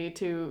opportunity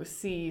to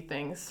see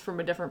things from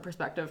a different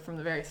perspective from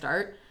the very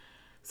start.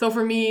 So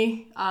for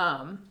me,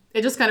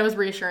 it just kind of was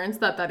reassurance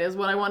that that is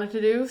what I wanted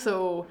to do.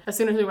 So as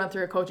soon as we went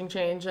through a coaching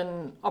change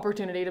and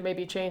opportunity to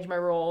maybe change my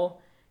role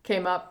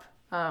came up,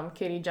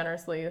 Katie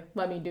generously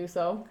let me do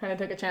so, kind of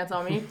took a chance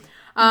on me.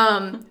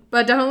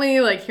 But definitely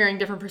like hearing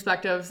different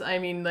perspectives. I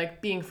mean,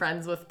 like being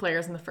friends with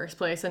players in the first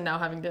place and now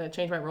having to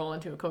change my role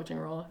into a coaching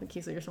role.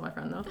 Nakissa, you're still my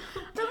friend though.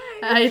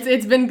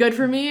 It's been good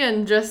for me,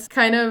 and just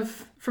kind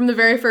of from the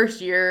very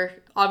first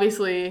year,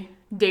 obviously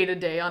day to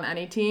day on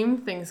any team,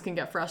 things can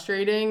get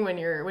frustrating when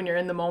you're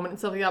in the moment and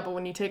stuff like that. But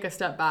when you take a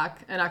step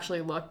back and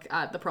actually look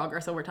at the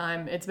progress over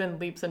time, it's been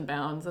leaps and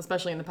bounds,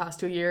 especially in the past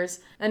 2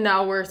 years. And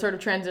now we're sort of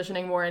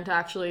transitioning more into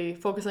actually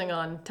focusing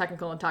on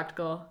technical and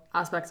tactical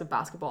aspects of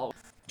basketball.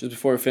 Just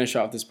before we finish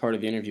off this part of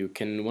the interview,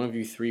 can one of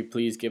you three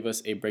please give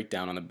us a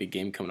breakdown on the big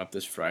game coming up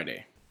this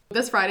Friday?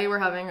 This Friday, we're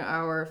having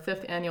our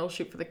 5th annual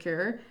Shoot for the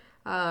Cure.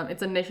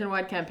 It's a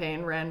nationwide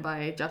campaign ran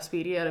by Jeff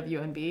Speedy out of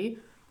UNB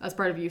as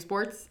part of U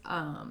Sports.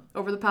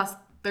 Over the past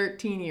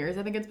 13 years,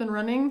 I think it's been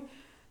running,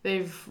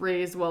 they've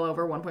raised well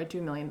over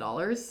 $1.2 million.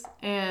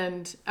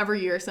 And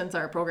every year since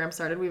our program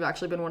started, we've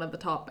actually been one of the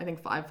top, I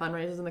think, 5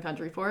 fundraisers in the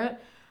country for it.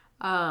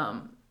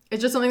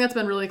 It's just something that's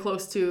been really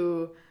close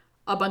to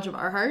a bunch of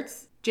our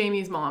hearts.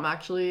 Jamie's mom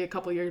actually a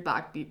couple years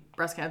back beat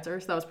breast cancer,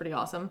 so that was pretty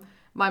awesome.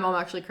 My mom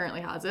actually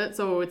currently has it,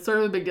 so it's sort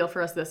of a big deal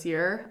for us this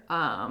year.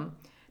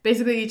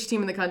 Basically, each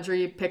team in the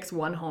country picks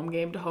one home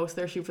game to host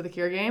their Shoot for the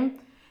Cure game.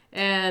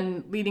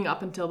 And leading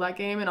up until that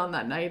game and on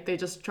that night, they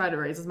just try to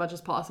raise as much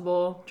as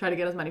possible, try to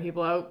get as many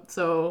people out.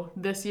 So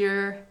this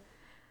year,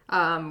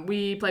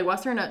 we play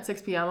Western at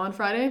 6 p.m. on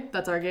Friday.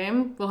 That's our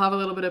game. We'll have a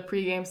little bit of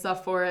pre-game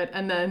stuff for it.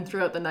 And then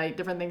throughout the night,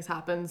 different things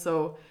happen.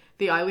 So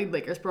the I-Lead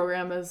Lakers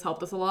program has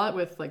helped us a lot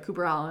with like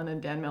Cooper Allen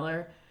and Dan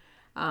Miller.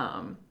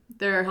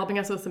 They're helping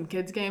us with some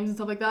kids games and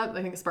stuff like that.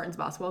 I think Spartans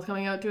basketball is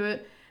coming out to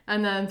it.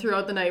 And then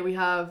throughout the night, we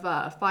have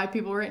 5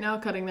 people right now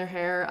cutting their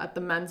hair at the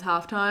men's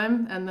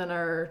halftime, and then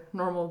our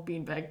normal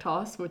beanbag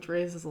toss, which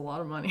raises a lot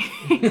of money.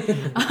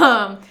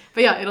 But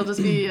yeah, it'll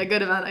just be a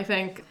good event, I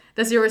think.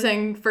 This year we're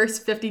saying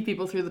first 50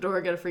 people through the door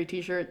get a free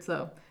t-shirt,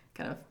 so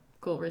kind of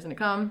cool reason to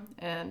come.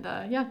 And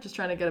yeah, just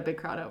trying to get a big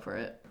crowd out for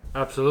it.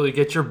 Absolutely.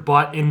 Get your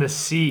butt in the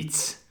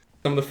seats.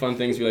 Some of the fun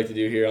things we like to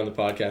do here on the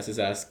podcast is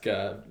ask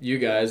you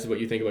guys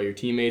what you think about your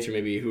teammates, or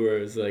maybe who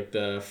is like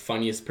the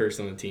funniest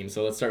person on the team.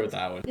 So let's start with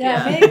that one.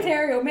 Yeah, Maeve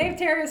Terrio. Maeve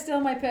Terrio is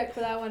still my pick for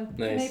that one.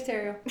 Nice. Maeve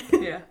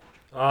Terrio.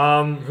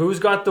 Yeah. Who's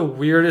got the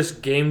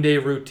weirdest game day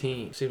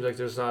routine? Seems like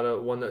there's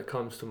not one that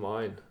comes to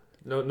mind.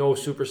 No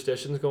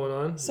superstitions going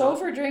on?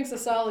 Sofer drinks a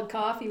solid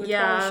coffee with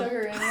Yeah. cold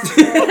sugar in it.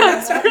 So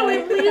That's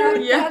really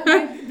weird. That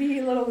might be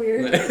a little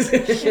weird.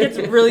 She gets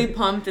really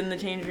pumped in the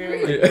change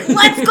room. Like,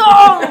 let's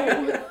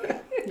go!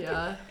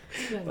 Yeah.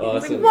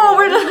 Awesome. Whoa,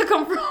 where did that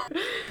come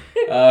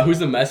from? Who's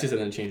the messiest in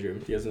the change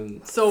room? You guys in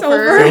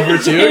Sofer. over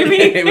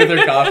too? With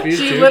her coffee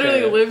She too?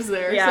 literally Okay. lives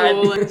there, Yeah.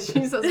 so like,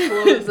 she says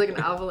flows like an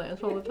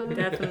avalanche all the time.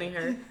 Definitely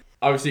her.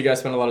 Obviously, you guys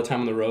spend a lot of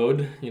time on the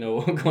road, you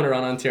know, going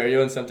around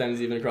Ontario and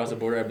sometimes even across the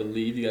border. I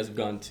believe you guys have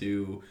gone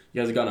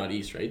out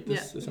east, right?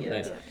 This Yeah.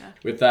 nice. Yeah.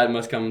 With that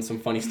must come some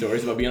funny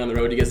stories about being on the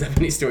road. Do you guys have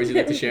any stories you'd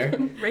like to share?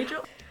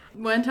 Rachel?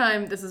 One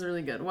time, this is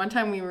really good. One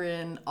time we were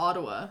in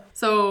Ottawa,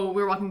 so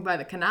we were walking by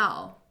the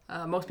canal.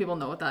 Most people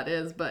know what that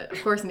is, but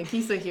of course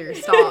Nakissa here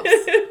stops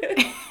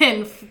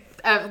and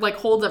like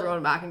holds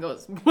everyone back and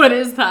goes, "What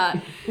is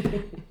that?"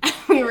 And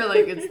we were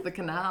like, "It's the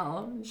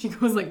canal." She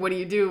goes like, "What do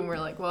you do?" And we're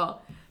like,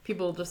 "Well,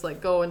 people just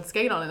like go and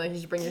skate on it. Like you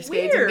just bring your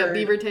skates and get Weird.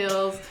 beaver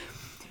tails."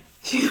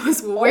 She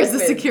goes, "Well, where's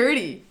the Open.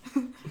 security?"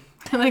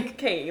 I'm like,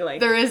 Okay, like...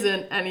 there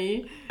isn't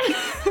any.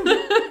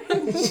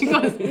 She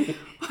goes,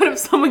 what if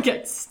someone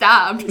gets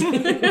stabbed?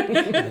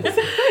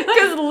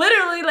 Because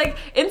literally, like,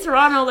 in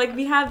Toronto, like,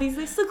 we have these,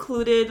 like,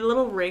 secluded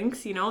little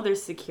rinks, you know?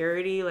 There's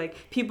security, like,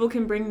 people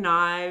can bring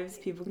knives,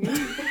 people can,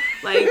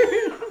 like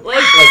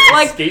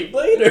skate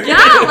blade? Or?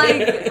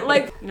 yeah,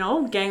 like, you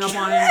know, gang up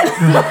on it.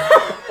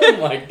 Oh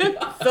my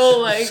god. So,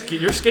 like,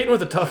 You're skating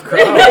with a tough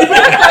crowd.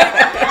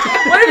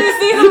 What if you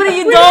see somebody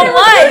you don't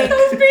like?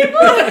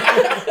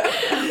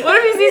 What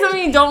if you see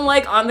something you don't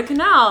like on the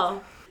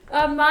canal?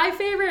 My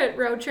favorite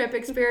road trip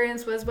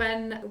experience was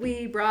when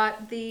we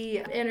brought the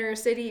inner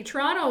city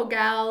Toronto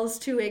gals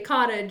to a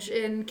cottage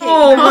in Cape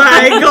Oh Cod.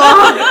 my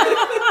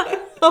god.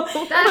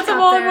 That's them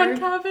up all in there. one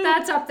cabin?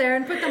 That's up there,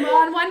 and put them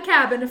all in one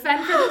cabin to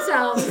fend for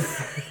themselves.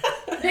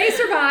 They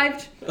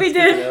survived. We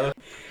did.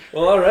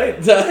 Well, all right.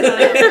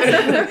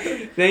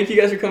 Thank you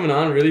guys for coming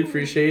on. Really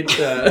appreciate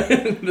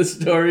the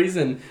stories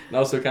and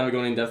also kind of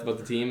going in depth about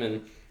the team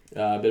and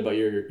a bit about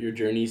your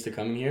journeys to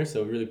coming here.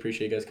 So really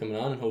appreciate you guys coming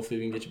on, and hopefully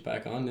we can get you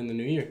back on in the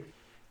new year.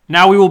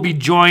 Now we will be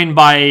joined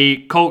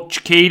by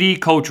Coach Katie,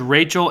 Coach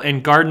Rachel,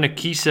 and guard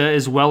Nakissa,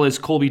 as well as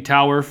Colby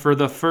Tower for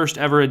the first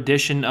ever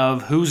edition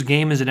of Whose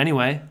Game Is It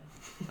Anyway?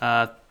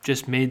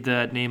 Just made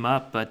that name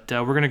up, but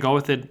we're going to go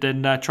with it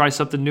and try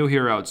something new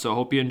here out. So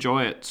hope you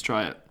enjoy it. Let's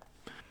try it.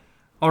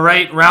 All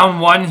right,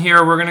 round one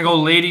here. We're going to go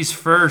ladies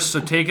first. So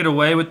take it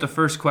away with the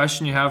first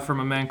question you have from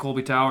my man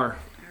Colby Tower.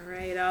 All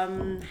right.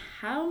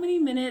 How many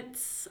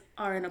minutes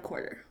are in a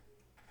quarter?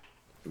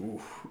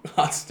 Ooh,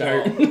 hot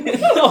start.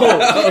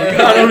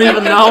 I don't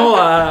even know.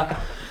 I'm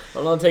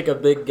going to take a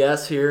big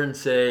guess here and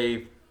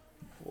say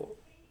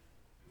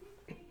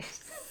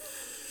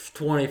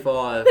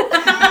 25.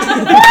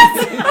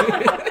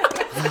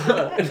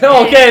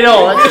 No.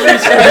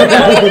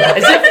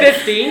 Is it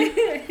 15?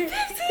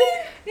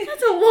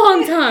 That's a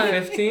long time.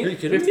 15?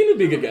 15 would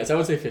be a good guess. I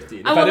would say 15.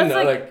 If I didn't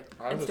know,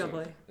 It's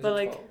double. But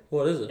like,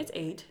 What is it? it's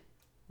 8.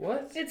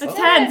 What? It's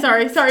 10.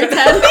 Sorry, 10. 15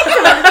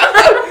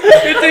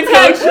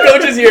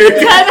 coach is here. 10.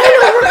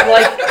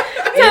 Like,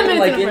 10 minutes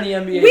like in in the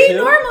NBA We too?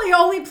 normally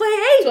only play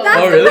 8. 12.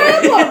 That's Oh, really?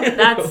 the problem.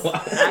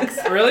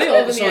 That's Really?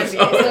 12 in the NBA.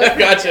 Oh,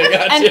 gotcha.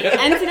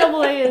 and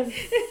NCAA is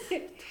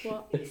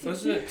 12.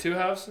 Wasn't it 2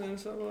 halves and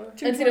something like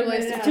that? NCAA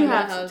is 2 2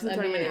 halves, halves. 2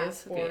 20 NBA minute is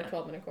halves. 4 Okay, yeah.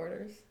 12-minute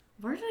quarters.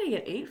 Where did I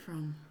get 8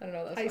 from? I don't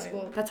know. That's High fine.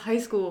 school. That's high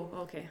school.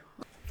 Okay.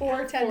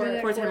 4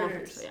 10-minute 4 10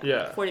 quarters.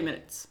 Yeah. 40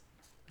 minutes.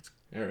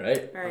 All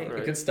right. All right.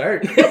 A good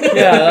start.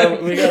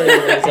 Yeah, we got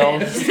to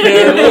results.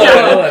 We'll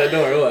let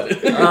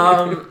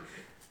it.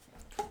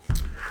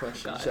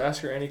 Question. Just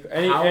ask her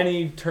How-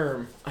 any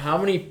term. How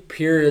many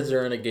periods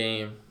are in a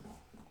game?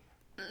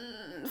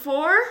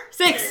 4,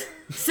 6,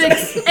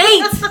 6, 8.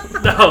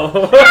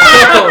 No.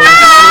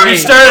 You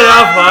started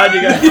off hot.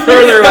 You got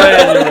further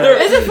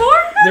away. Is it 4?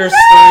 There's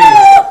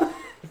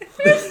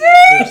 3. There's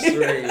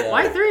 3, yeah.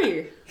 Why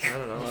 3? I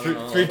don't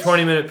know. Three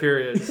 20-minute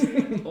periods.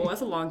 Oh,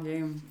 that's a long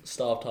game.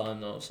 Stop time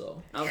though,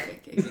 so Okay.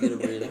 you get a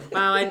breather.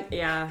 Wow.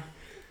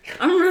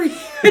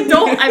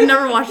 I've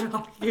never watched a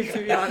hockey game, to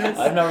be honest.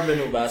 I've never been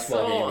to a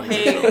basketball So, game.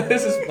 hey.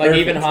 This is Like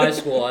even high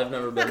school, I've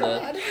never been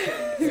to.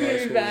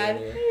 Very bad.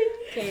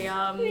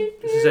 Okay,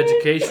 This is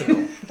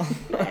educational.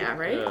 yeah,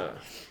 right? Yeah.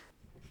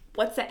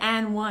 What's the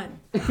and one?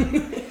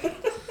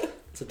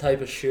 It's a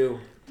type of shoe.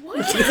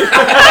 He's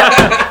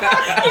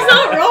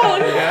not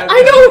wrong. I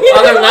Other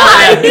than know that,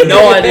 I have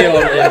no idea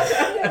what it is.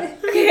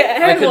 Okay, I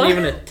and couldn't one.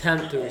 even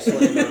attempt to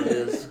explain what it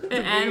is.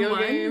 And Video one.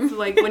 game. So,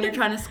 like when you're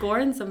trying to score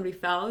and somebody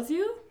fouls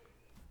you,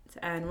 it's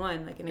and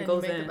one. Like and it And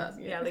goes make the in.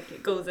 basket. Yeah, like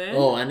it goes in.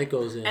 Oh, and it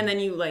goes in. And then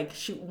you like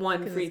shoot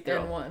one free It's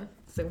throw. and 1.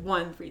 It's like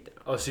one free throw.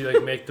 Oh, so you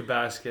like make the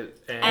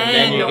basket and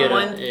then you get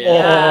one. it. Oh,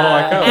 Yeah.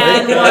 I kinda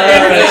And like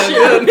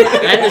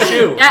one. And the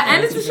shoe. Yeah,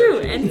 and it's the shoe.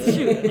 And it's the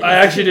shoe. I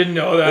actually didn't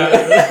know that.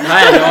 I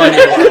had no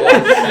idea what it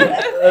was.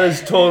 That is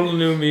total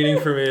new meaning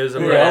for me as a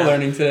We're all man.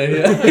 learning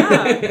today.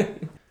 Yeah.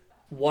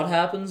 What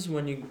happens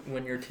when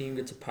your team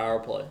gets a power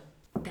play?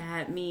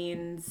 That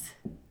means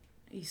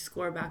you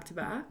score back to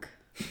back.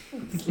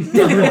 Good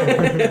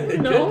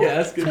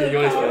guess. Good. You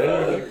want to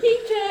play? Heat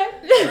check.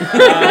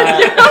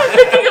 I'm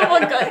thinking of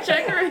a gut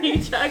check or a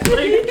heat check.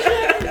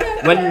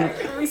 Like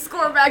When we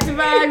score back to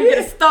back, you get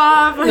a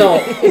stop. no,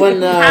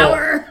 when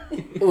Power.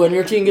 when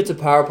your team gets a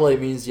power play,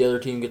 it means the other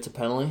team gets a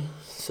penalty.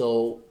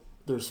 So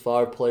there's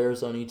 5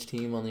 players on each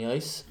team on the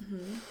ice.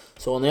 Mm-hmm.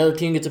 So when the other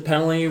team gets a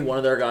penalty, one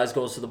of their guys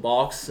goes to the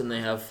box, and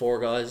they have 4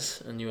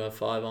 guys, and you have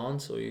 5 on,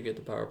 so you get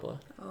the power play.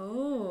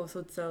 Oh, so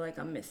it's like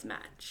a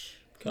mismatch.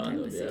 Kind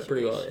of, yeah, situation.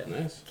 pretty well, yeah.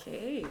 Nice.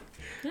 Okay.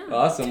 Yeah.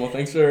 Awesome. Well,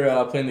 thanks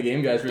for playing the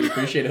game, guys. Really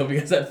appreciate it. Hope you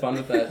guys had fun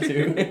with that,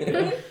 too.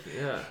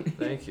 Yeah,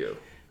 thank you.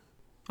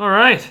 All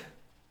right.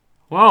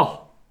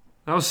 Well,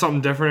 that was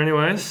something different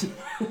anyways.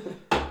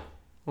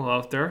 Well,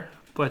 out there.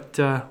 But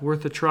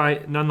worth a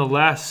try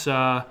nonetheless.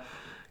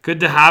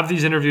 Good to have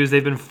these interviews.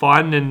 They've been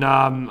fun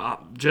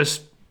and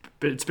just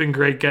it's been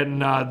great getting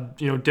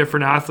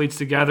different athletes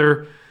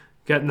together,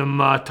 getting them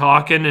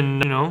talking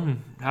and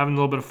having a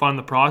little bit of fun in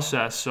the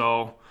process.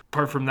 So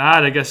apart from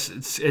that, I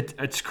guess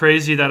it's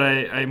crazy that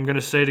I'm going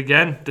to say it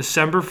again.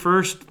 December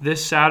 1st,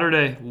 this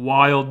Saturday.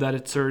 Wild that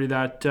it's already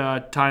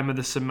that time of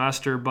the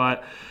semester,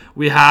 but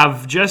we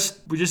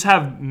just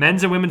have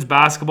men's and women's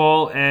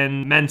basketball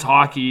and men's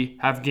hockey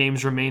have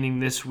games remaining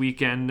this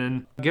weekend,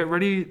 and get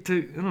ready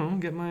to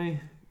get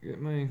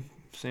my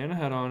Santa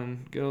hat on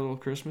and get a little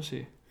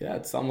Christmassy. Yeah,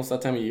 it's almost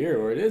that time of year,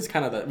 or it is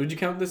kind of that. Would you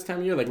count this time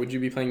of year? Like, would you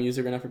be playing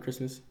music right now for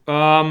Christmas?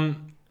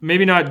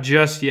 Maybe not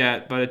just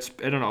yet, but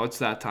I don't know, it's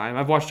that time.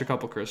 I've watched a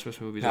couple Christmas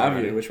movies Have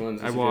already. you? Which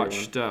ones? I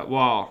watched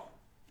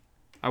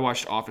I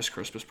watched Office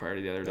Christmas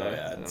Party the other day. Oh,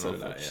 yeah, I don't so know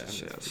did if I,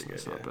 it's- yeah. That's pretty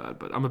it's good, not bad,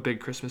 but I'm a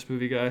big Christmas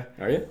movie guy.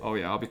 Are you? Oh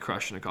yeah, I'll be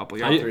crushing a couple.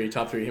 Top three.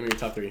 Top 3. Hit me your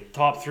top 3.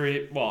 Top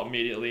 3, well,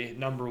 immediately.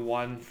 Number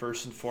 1,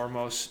 first and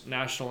foremost,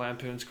 National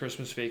Lampoon's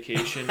Christmas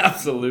Vacation.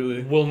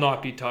 Absolutely. Will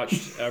not be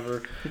touched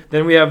ever.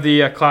 Then we have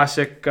the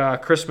classic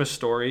Christmas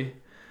Story.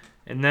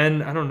 And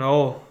then, I don't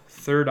know,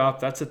 Third up,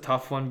 that's a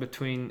tough one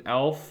between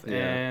Elf Yeah.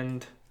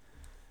 and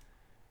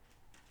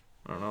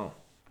I don't know.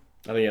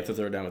 I think you have to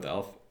throw it down with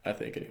Elf. I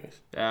think, anyways.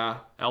 Yeah,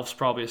 Elf's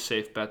probably a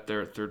safe bet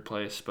there at third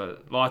place,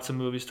 but lots of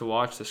movies to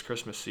watch this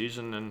Christmas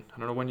season, and I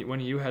don't know when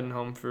are you heading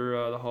home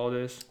for the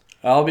holidays?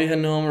 I'll be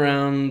heading home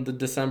around the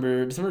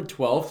December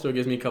 12th, so it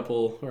gives me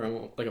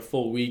a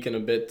full week and a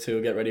bit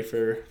to get ready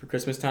for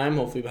Christmas time.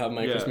 Hopefully, we'll have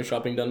my Christmas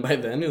shopping done by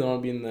then. I don't want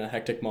to be in the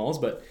hectic malls,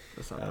 but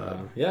That's not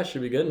bad. yeah, it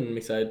should be good, and I'm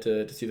excited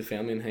to see the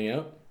family and hang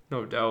out.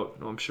 No doubt.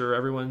 I'm sure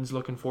everyone's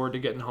looking forward to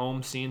getting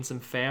home, seeing some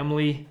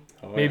family.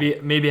 Oh,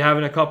 Maybe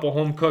having a couple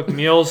home cooked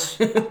meals.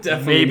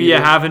 Definitely. Maybe you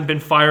haven't been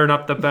firing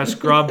up the best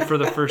grub for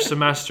the first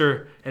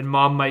semester, and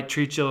mom might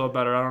treat you a little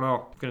better. I don't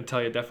know. I'm gonna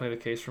tell you, definitely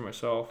the case for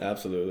myself.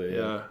 Absolutely.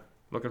 Yeah.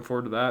 Looking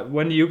forward to that.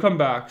 When do you come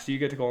back? So you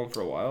get to go home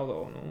for a while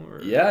though, no?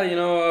 Or?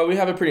 Yeah, we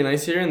have it pretty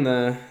nice here in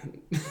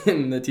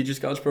the Teachers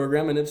College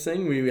program in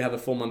Nipissing. We have a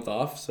full month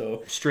off,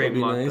 so Straight it'll be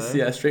month. nice. Eh?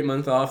 Yeah, straight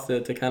month off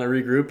to kind of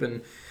regroup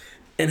and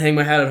hang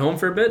my hat at home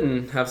for a bit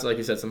and have, like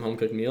you said, some home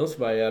cooked meals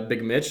by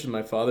Big Mitch.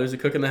 My father's a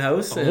cook in the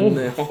house,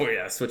 and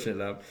switching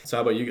it up. So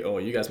how about you? Oh,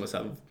 you guys must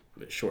have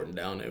it shortened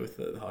down with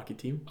the hockey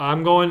team. We're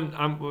going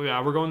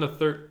the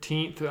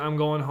 13th. I'm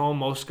going home.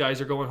 Most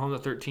guys are going home the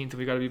 13th, and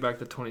we got to be back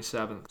the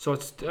 27th. So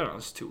it's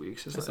 2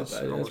 weeks. It's not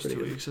bad. almost That's 2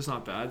 pretty weeks. It's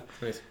not bad.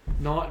 Nice.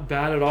 Not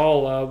bad at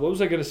all. What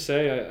was I gonna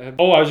say? I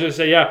was gonna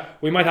say, yeah,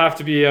 we might have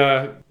to be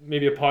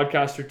maybe a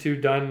podcast or two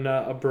done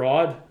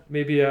abroad.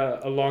 Maybe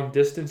a long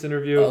distance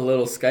interview. A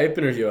little Skype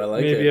interview. I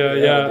like Maybe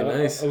it. That'd be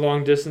nice. a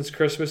long distance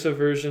Christmas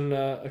version,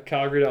 a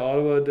Calgary to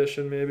Ottawa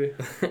edition, maybe.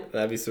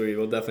 That'd be sweet.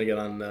 We'll definitely get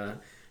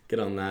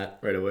on that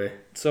right away.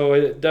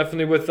 So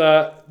definitely with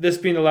this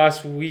being the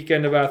last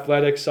weekend of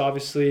athletics,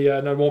 obviously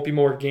there won't be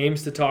more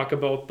games to talk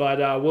about, but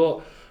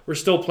we're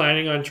still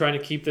planning on trying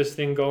to keep this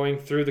thing going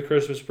through the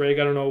Christmas break.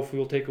 I don't know if we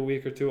will take a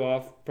week or two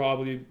off.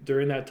 Probably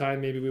during that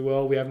time, maybe we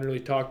will. We haven't really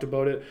talked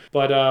about it.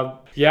 But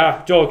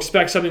yeah, Joe,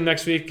 expect something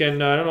next week.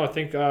 And I don't know, I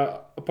think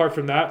apart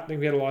from that, I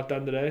think we had a lot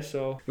done today.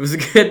 So it was a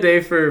good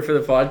day for the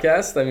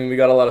podcast. I mean, we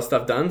got a lot of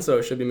stuff done, so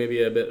it should be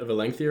maybe a bit of a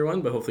lengthier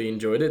one, but hopefully you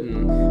enjoyed it,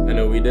 and I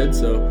know we did.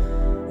 So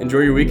enjoy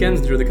your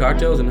weekends, enjoy the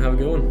cocktails, and have a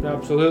good one.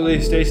 Absolutely.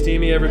 Stay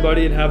steamy,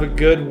 everybody, and have a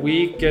good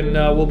week. And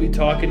we'll be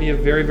talking to you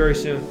very, very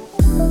soon.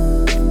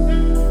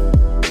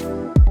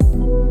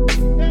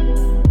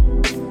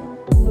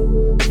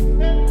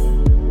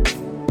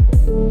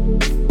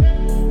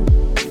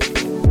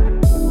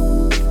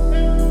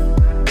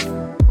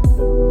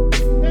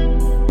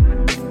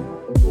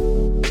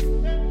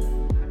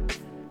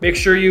 Make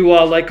sure you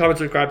like, comment,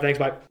 subscribe. Thanks.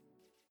 Bye.